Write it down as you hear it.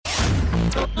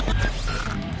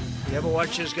You ever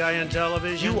watch this guy on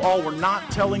television? You all were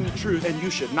not telling the truth, and you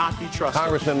should not be trusted.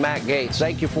 Congressman Matt Gaetz,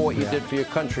 thank you for what you did for your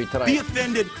country tonight. Be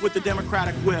offended with the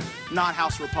Democratic whip, not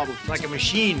House Republicans. Like a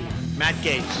machine, Matt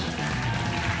Gaetz.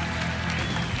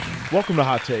 Welcome to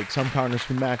Hot Takes. I'm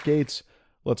Congressman Matt Gaetz.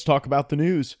 Let's talk about the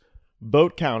news.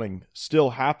 Vote counting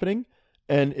still happening,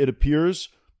 and it appears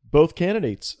both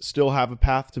candidates still have a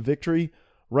path to victory.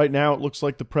 Right now, it looks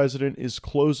like the president is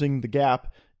closing the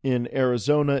gap in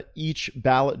Arizona, each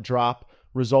ballot drop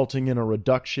resulting in a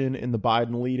reduction in the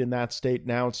Biden lead in that state.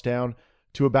 Now it's down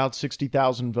to about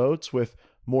 60,000 votes with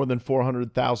more than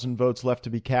 400,000 votes left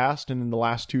to be cast. And in the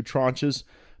last two tranches,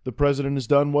 the president has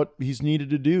done what he's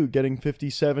needed to do, getting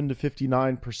 57 to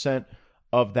 59%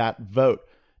 of that vote.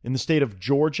 In the state of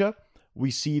Georgia,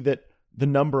 we see that the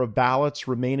number of ballots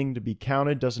remaining to be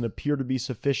counted doesn't appear to be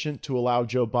sufficient to allow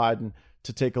Joe Biden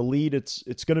to take a lead.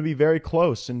 It's going to be very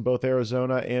close in both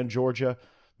Arizona and Georgia,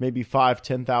 maybe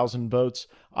 10,000 votes.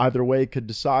 Either way could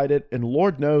decide it, and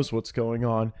Lord knows what's going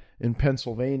on in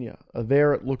Pennsylvania.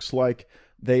 There it looks like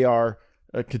they are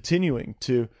continuing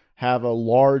to have a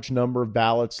large number of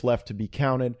ballots left to be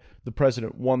counted. The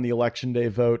president won the Election Day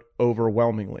vote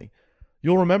overwhelmingly.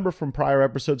 You'll remember from prior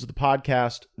episodes of the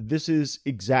podcast, this is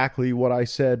exactly what I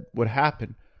said would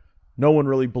happen. No one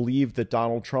really believed that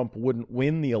Donald Trump wouldn't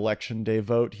win the Election Day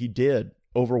vote. He did,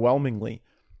 overwhelmingly.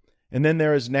 And then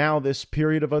there is now this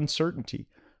period of uncertainty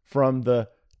from the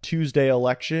Tuesday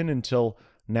election until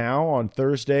now on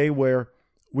Thursday, where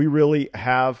we really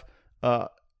have a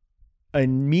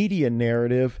media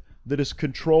narrative that is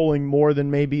controlling more than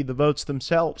maybe the votes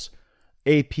themselves.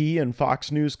 AP and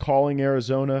Fox News calling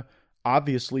Arizona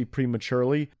obviously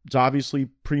prematurely. It's obviously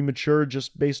premature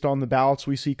just based on the ballots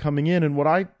we see coming in. And what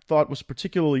I thought was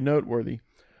particularly noteworthy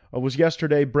was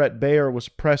yesterday Brett Baier was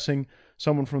pressing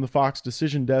someone from the Fox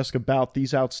decision desk about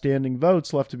these outstanding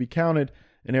votes left to be counted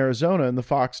in Arizona. And the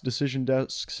Fox decision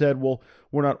desk said, well,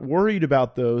 we're not worried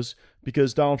about those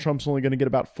because Donald Trump's only going to get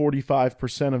about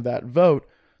 45% of that vote.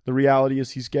 The reality is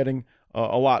he's getting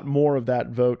a lot more of that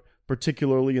vote,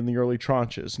 particularly in the early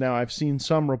tranches. Now, I've seen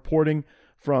some reporting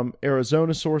from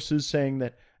Arizona sources saying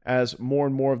that as more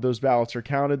and more of those ballots are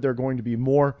counted, there are going to be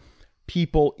more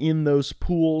people in those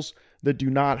pools that do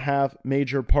not have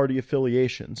major party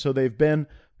affiliation. So they've been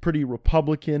pretty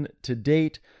Republican to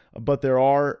date, but there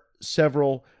are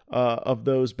several of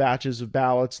those batches of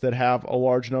ballots that have a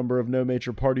large number of no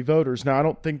major party voters. Now, I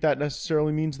don't think that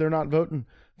necessarily means they're not voting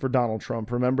for Donald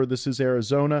Trump. Remember, this is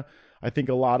Arizona. I think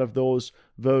a lot of those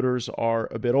voters are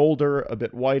a bit older, a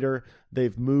bit whiter.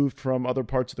 They've moved from other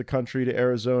parts of the country to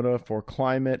Arizona for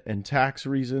climate and tax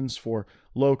reasons, for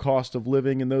low cost of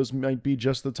living, and those might be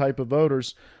just the type of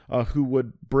voters who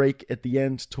would break at the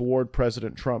end toward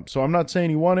President Trump. So I'm not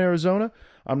saying he won Arizona.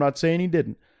 I'm not saying he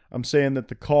didn't. I'm saying that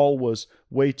the call was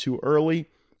way too early,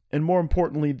 and more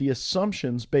importantly, the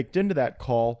assumptions baked into that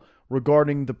call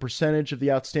regarding the percentage of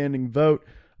the outstanding vote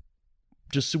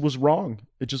just was wrong.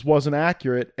 It just wasn't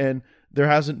accurate, and there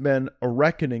hasn't been a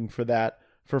reckoning for that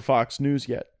for Fox News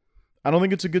yet. I don't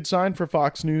think it's a good sign for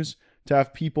Fox News to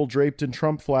have people draped in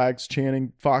Trump flags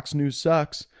chanting Fox News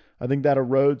sucks. I think that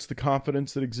erodes the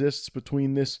confidence that exists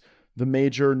between the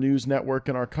major news network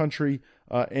in our country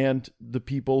and the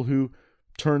people who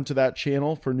turn to that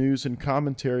channel for news and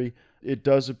commentary. It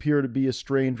does appear to be a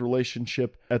strained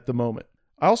relationship at the moment.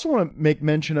 I also want to make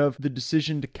mention of the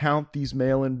decision to count these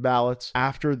mail-in ballots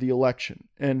after the election.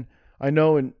 And I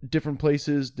know in different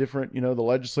places, the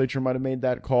legislature might have made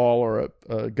that call, or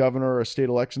a governor or a state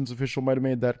elections official might have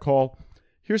made that call.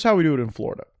 Here's how we do it in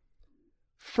Florida.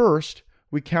 First,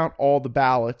 we count all the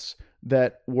ballots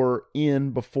that were in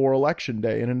before Election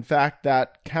Day. And in fact,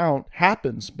 that count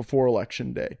happens before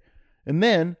Election Day. And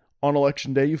then on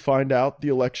Election Day, you find out the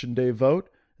Election Day vote.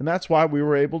 And that's why we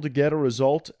were able to get a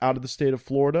result out of the state of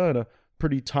Florida in a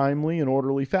pretty timely and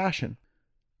orderly fashion.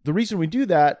 The reason we do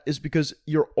that is because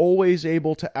you're always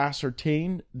able to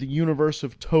ascertain the universe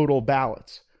of total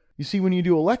ballots. You see, when you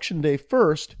do Election Day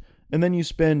first, and then you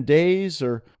spend days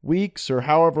or weeks or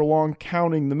however long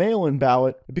counting the mail-in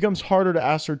ballot, it becomes harder to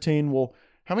ascertain, well,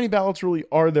 how many ballots really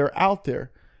are there out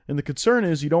there? And the concern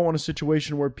is you don't want a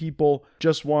situation where people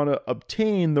just want to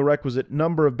obtain the requisite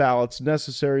number of ballots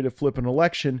necessary to flip an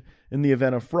election in the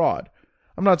event of fraud.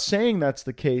 I'm not saying that's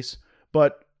the case,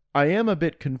 but I am a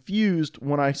bit confused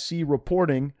when I see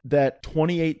reporting that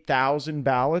 28,000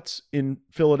 ballots in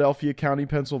Philadelphia County,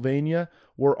 Pennsylvania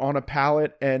were on a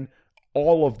ballot and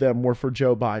all of them were for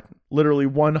Joe Biden. Literally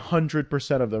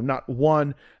 100% of them. Not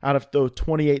one out of those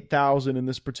 28,000 in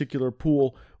this particular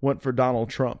pool went for Donald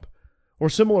Trump. Or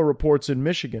similar reports in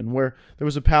Michigan where there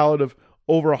was a ballot of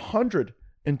over 100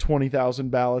 220,000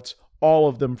 ballots, all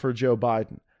of them for Joe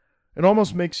Biden. It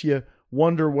almost makes you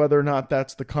wonder whether or not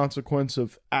that's the consequence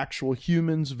of actual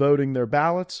humans voting their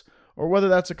ballots, or whether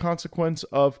that's a consequence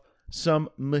of some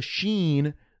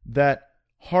machine that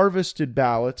harvested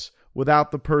ballots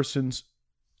without the person's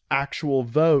actual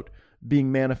vote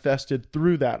being manifested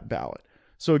through that ballot.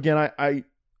 So again, I'm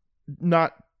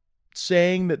not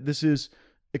saying that this is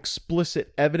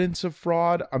explicit evidence of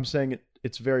fraud. I'm saying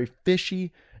it's very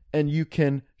fishy, and you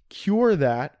can cure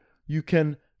that. You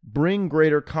can bring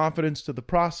greater confidence to the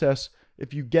process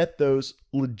if you get those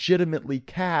legitimately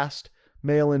cast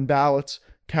mail-in ballots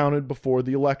counted before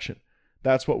the election.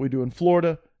 That's what we do in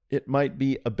Florida. It might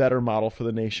be a better model for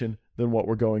the nation than what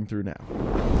we're going through now.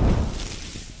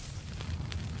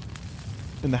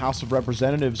 In the House of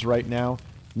Representatives right now,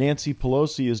 Nancy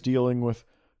Pelosi is dealing with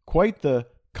quite the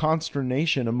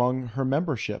consternation among her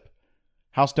membership.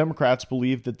 House Democrats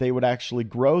believed that they would actually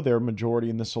grow their majority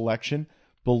in this election,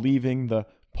 believing the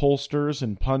pollsters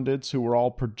and pundits who were all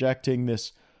projecting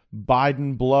this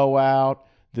Biden blowout,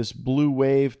 this blue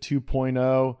wave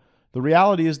 2.0. The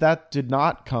reality is that did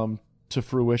not come to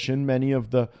fruition. Many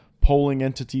of the polling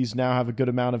entities now have a good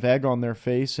amount of egg on their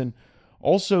face, and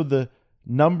also the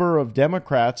number of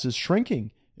Democrats is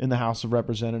shrinking in the House of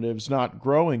Representatives, not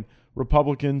growing.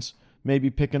 Republicans may be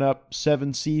picking up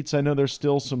 7 seats. I know there's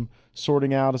still some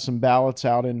sorting out of some ballots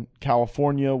out in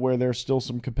California where there's still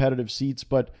some competitive seats,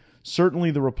 but certainly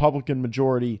the Republican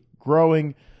majority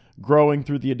growing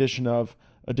through the addition of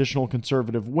additional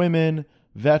conservative women,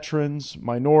 veterans,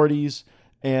 minorities,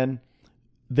 and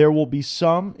there will be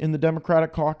some in the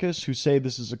Democratic caucus who say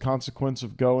this is a consequence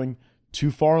of going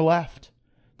too far left.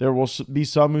 There will be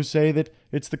some who say that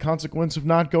it's the consequence of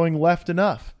not going left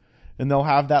enough, and they'll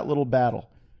have that little battle.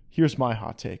 Here's my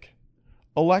hot take.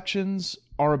 Elections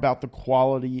are about the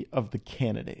quality of the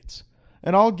candidates.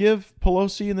 And I'll give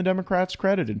Pelosi and the Democrats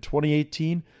credit. In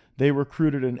 2018, they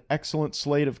recruited an excellent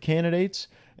slate of candidates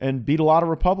and beat a lot of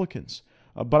Republicans.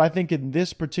 But I think in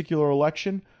this particular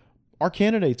election, our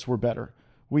candidates were better.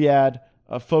 We had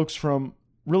folks from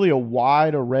really a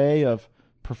wide array of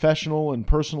professional and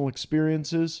personal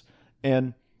experiences,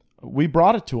 and we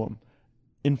brought it to them.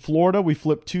 In Florida, we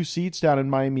flipped 2 seats down in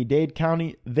Miami-Dade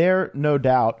County. There, no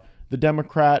doubt, the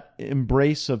Democrat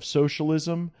embrace of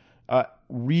socialism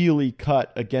really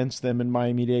cut against them in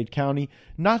Miami-Dade County,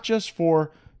 not just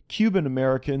for Cuban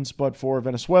Americans, but for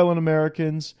Venezuelan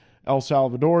Americans, El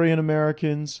Salvadorian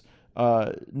Americans,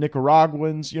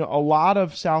 Nicaraguans. A lot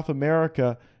of South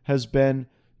America has been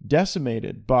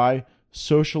decimated by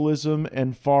socialism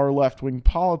and far left-wing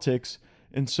politics.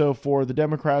 And so for the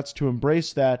Democrats to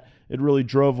embrace that, it really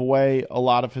drove away a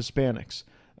lot of Hispanics.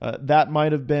 That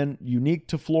might have been unique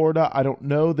to Florida. I don't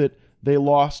know that they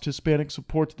lost Hispanic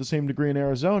support to the same degree in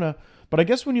Arizona. But I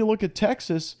guess when you look at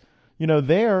Texas,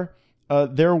 there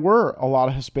were a lot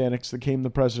of Hispanics that came the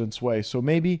president's way. So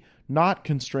maybe not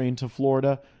constrained to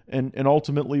Florida. And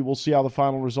ultimately, we'll see how the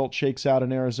final result shakes out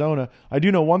in Arizona. I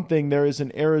do know one thing. There is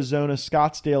an Arizona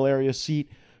Scottsdale area seat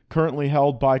currently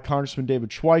held by Congressman David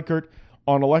Schweikert.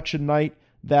 On election night,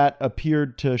 that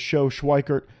appeared to show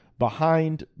Schweikert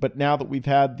behind. But now that we've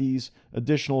had these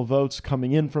additional votes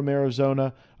coming in from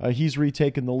Arizona, he's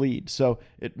retaken the lead. So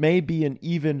it may be an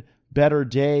even better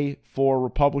day for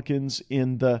Republicans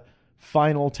in the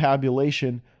final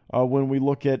tabulation when we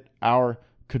look at our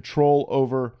control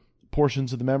over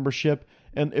portions of the membership.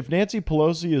 And if Nancy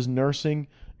Pelosi is nursing,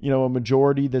 a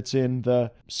majority that's in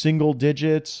the single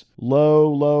digits,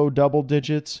 low double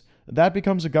digits, that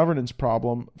becomes a governance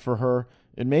problem for her.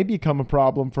 It may become a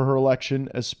problem for her election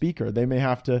as Speaker. They may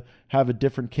have to have a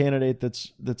different candidate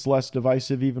that's less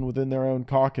divisive even within their own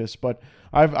caucus. But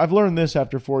I've learned this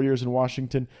after 4 years in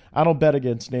Washington. I don't bet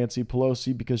against Nancy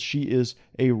Pelosi because she is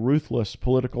a ruthless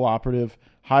political operative,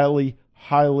 highly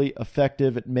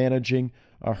effective at managing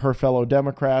her fellow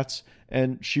Democrats,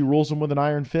 and she rules them with an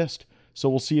iron fist. So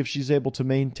we'll see if she's able to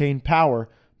maintain power,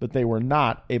 but they were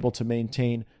not able to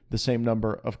maintain the same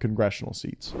number of congressional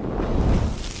seats.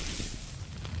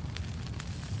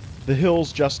 The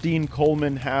Hill's Justine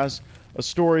Coleman has a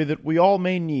story that we all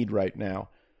may need right now.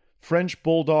 French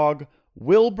Bulldog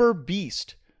Wilbur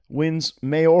Beast wins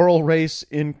mayoral race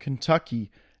in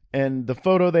Kentucky, and the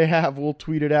photo they have, we'll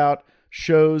tweet it out,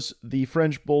 shows the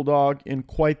French Bulldog in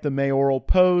quite the mayoral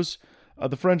pose.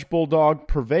 The French Bulldog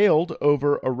prevailed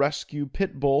over a rescue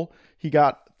pit bull. He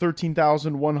got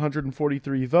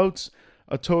 13,143 votes.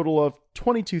 A total of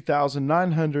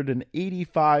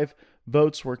 22,985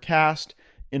 votes were cast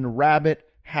in Rabbit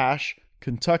Hash,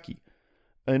 Kentucky.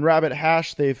 In Rabbit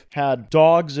Hash, they've had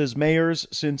dogs as mayors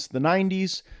since the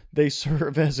 90s. They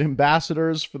serve as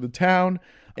ambassadors for the town.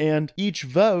 And each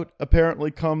vote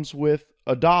apparently comes with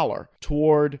 $1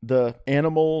 toward the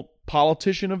animal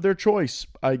politician of their choice,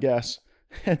 I guess.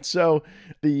 And so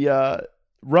the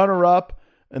runner-up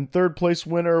and third place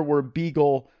winner were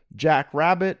Beagle Jack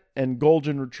Rabbit and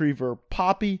Golden Retriever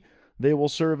Poppy. They will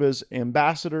serve as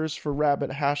ambassadors for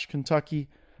Rabbit Hash Kentucky.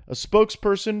 A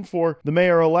spokesperson for the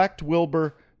mayor-elect,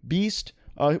 Wilbur Beast,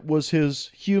 was his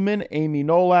human, Amy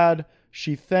Nolad.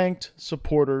 She thanked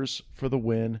supporters for the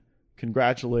win.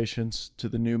 Congratulations to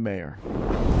the new mayor.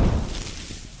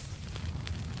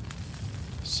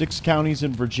 6 counties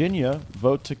in Virginia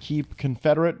vote to keep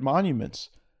Confederate monuments.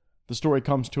 The story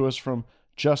comes to us from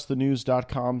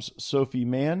JustTheNews.com's Sophie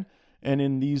Mann, and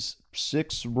in these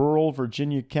 6 rural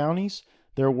Virginia counties,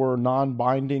 there were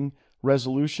non-binding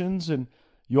resolutions, and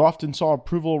you often saw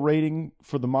approval rating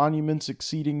for the monuments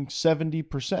exceeding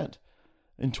 70%.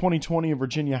 In 2020, a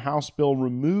Virginia House bill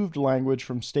removed language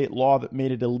from state law that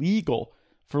made it illegal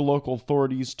for local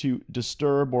authorities to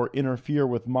disturb or interfere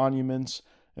with monuments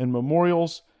and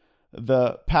memorials.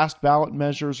 The past ballot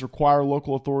measures require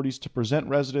local authorities to present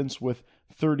residents with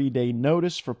 30-day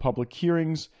notice for public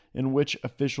hearings in which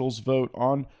officials vote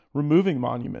on removing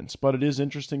monuments. But it is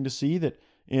interesting to see that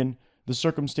in the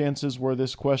circumstances where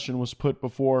this question was put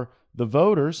before the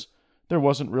voters, there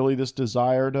wasn't really this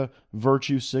desire to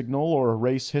virtue signal or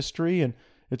erase history, and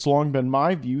it's long been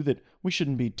my view that we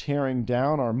shouldn't be tearing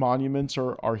down our monuments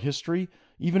or our history,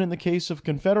 even in the case of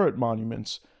Confederate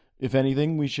monuments. If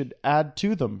anything, we should add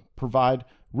to them, provide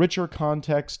richer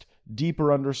context,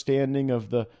 deeper understanding of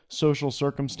the social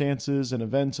circumstances and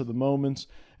events of the moments,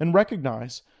 and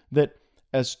recognize that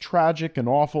as tragic and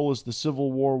awful as the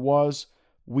Civil War was,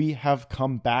 we have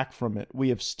come back from it. We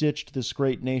have stitched this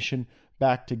great nation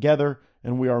back together,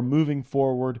 and we are moving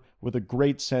forward with a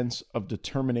great sense of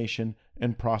determination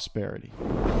and prosperity.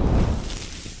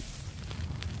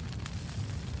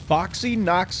 Foxy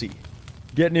Noxy,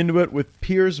 getting into it with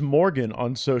Piers Morgan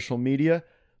on social media.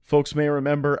 Folks may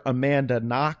remember Amanda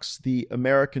Knox, the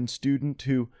American student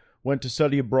who went to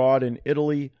study abroad in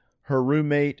Italy. Her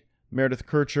roommate, Meredith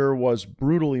Kircher, was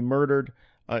brutally murdered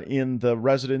in the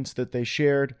residence that they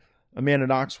shared. Amanda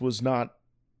Knox was not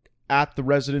at the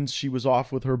residence. She was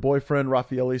off with her boyfriend,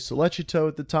 Raffaele Sollecito,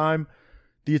 at the time.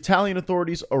 The Italian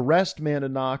authorities arrest Amanda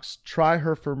Knox, try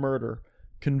her for murder,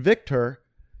 convict her.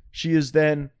 She is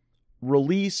then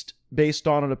released based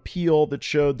on an appeal that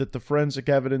showed that the forensic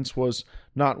evidence was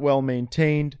not well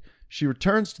maintained. She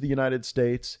returns to the United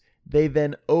States. They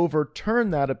then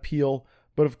overturn that appeal,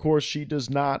 but of course she does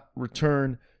not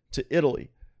return to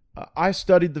Italy. I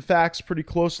studied the facts pretty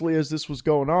closely as this was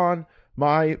going on.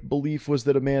 My belief was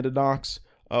that Amanda Knox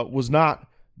was not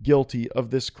guilty of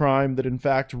this crime, that in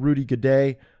fact Rudy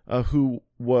Gaudet, who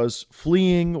was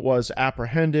fleeing, was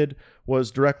apprehended,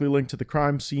 was directly linked to the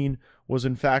crime scene, was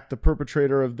in fact the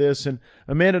perpetrator of this. And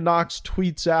Amanda Knox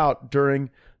tweets out during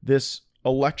this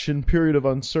election period of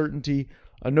uncertainty,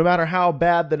 no matter how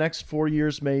bad the next 4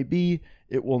 years may be,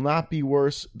 it will not be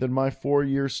worse than my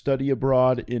 4-year study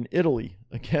abroad in Italy.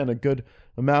 Again, a good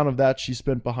amount of that she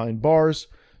spent behind bars.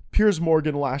 Piers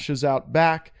Morgan lashes out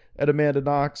back at Amanda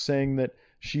Knox, saying that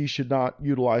she should not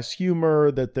utilize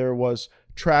humor, that there was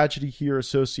tragedy here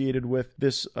associated with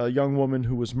this young woman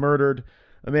who was murdered.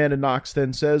 Amanda Knox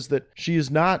then says that she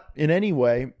is not in any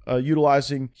way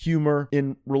utilizing humor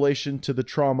in relation to the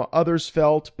trauma others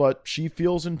felt, but she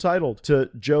feels entitled to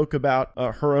joke about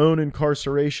her own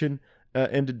incarceration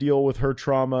and to deal with her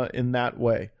trauma in that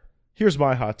way. Here's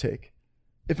my hot take.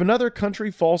 If another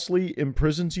country falsely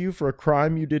imprisons you for a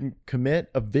crime you didn't commit,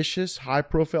 a vicious,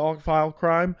 high-profile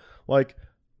crime like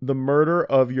the murder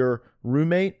of your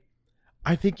roommate,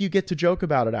 I think you get to joke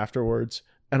about it afterwards,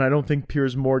 and I don't think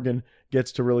Piers Morgan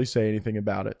gets to really say anything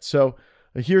about it. So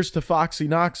here's to Foxy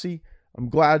Noxy. I'm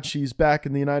glad she's back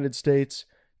in the United States.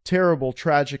 Terrible,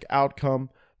 tragic outcome,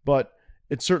 but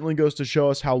it certainly goes to show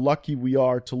us how lucky we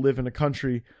are to live in a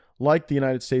country like the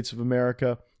United States of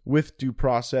America with due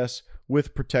process,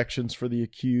 with protections for the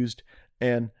accused,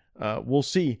 and we'll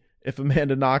see if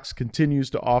Amanda Knox continues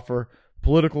to offer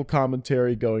political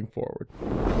commentary going forward.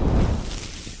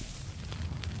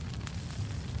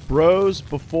 Bros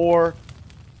before,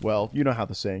 well, you know how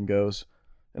the saying goes.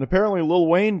 And apparently Lil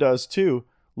Wayne does too.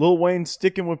 Lil Wayne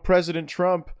sticking with President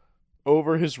Trump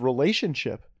over his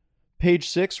relationship. Page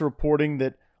 6 reporting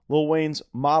that Lil Wayne's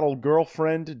model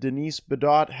girlfriend, Denise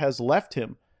Bedot, has left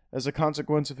him as a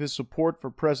consequence of his support for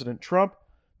President Trump.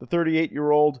 The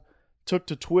 38-year-old took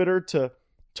to Twitter to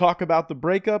talk about the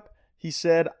breakup. He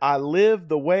said, "I live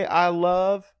the way I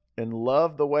love and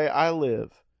love the way I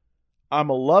live. I'm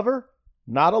a lover,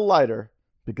 not a lighter,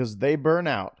 because they burn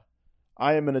out.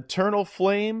 I am an eternal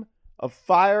flame, of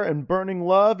fire and burning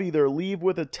love, either leave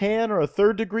with a tan or a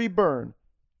third-degree burn,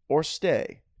 or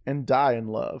stay and die in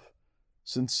love.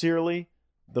 Sincerely,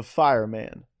 the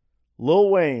Fireman.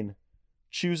 Lil Wayne,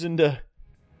 choosing to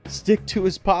stick to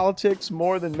his politics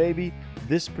more than maybe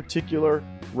this particular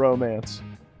romance.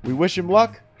 We wish him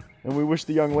luck, and we wish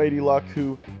the young lady luck,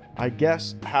 who I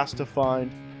guess has to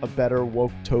find a better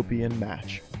woke-topian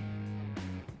match.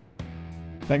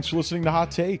 Thanks for listening to Hot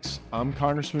Takes. I'm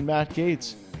Congressman Matt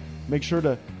Gaetz. Make sure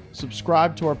to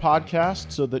subscribe to our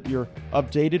podcast so that you're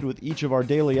updated with each of our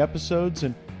daily episodes,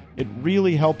 and it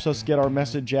really helps us get our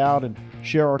message out and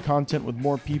share our content with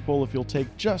more people if you'll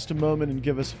take just a moment and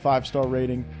give us a 5-star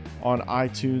rating on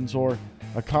iTunes, or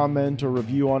a comment or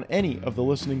review on any of the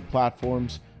listening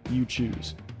platforms you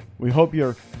choose. We hope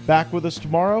you're back with us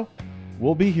tomorrow.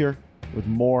 We'll be here with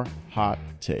more Hot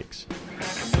Takes.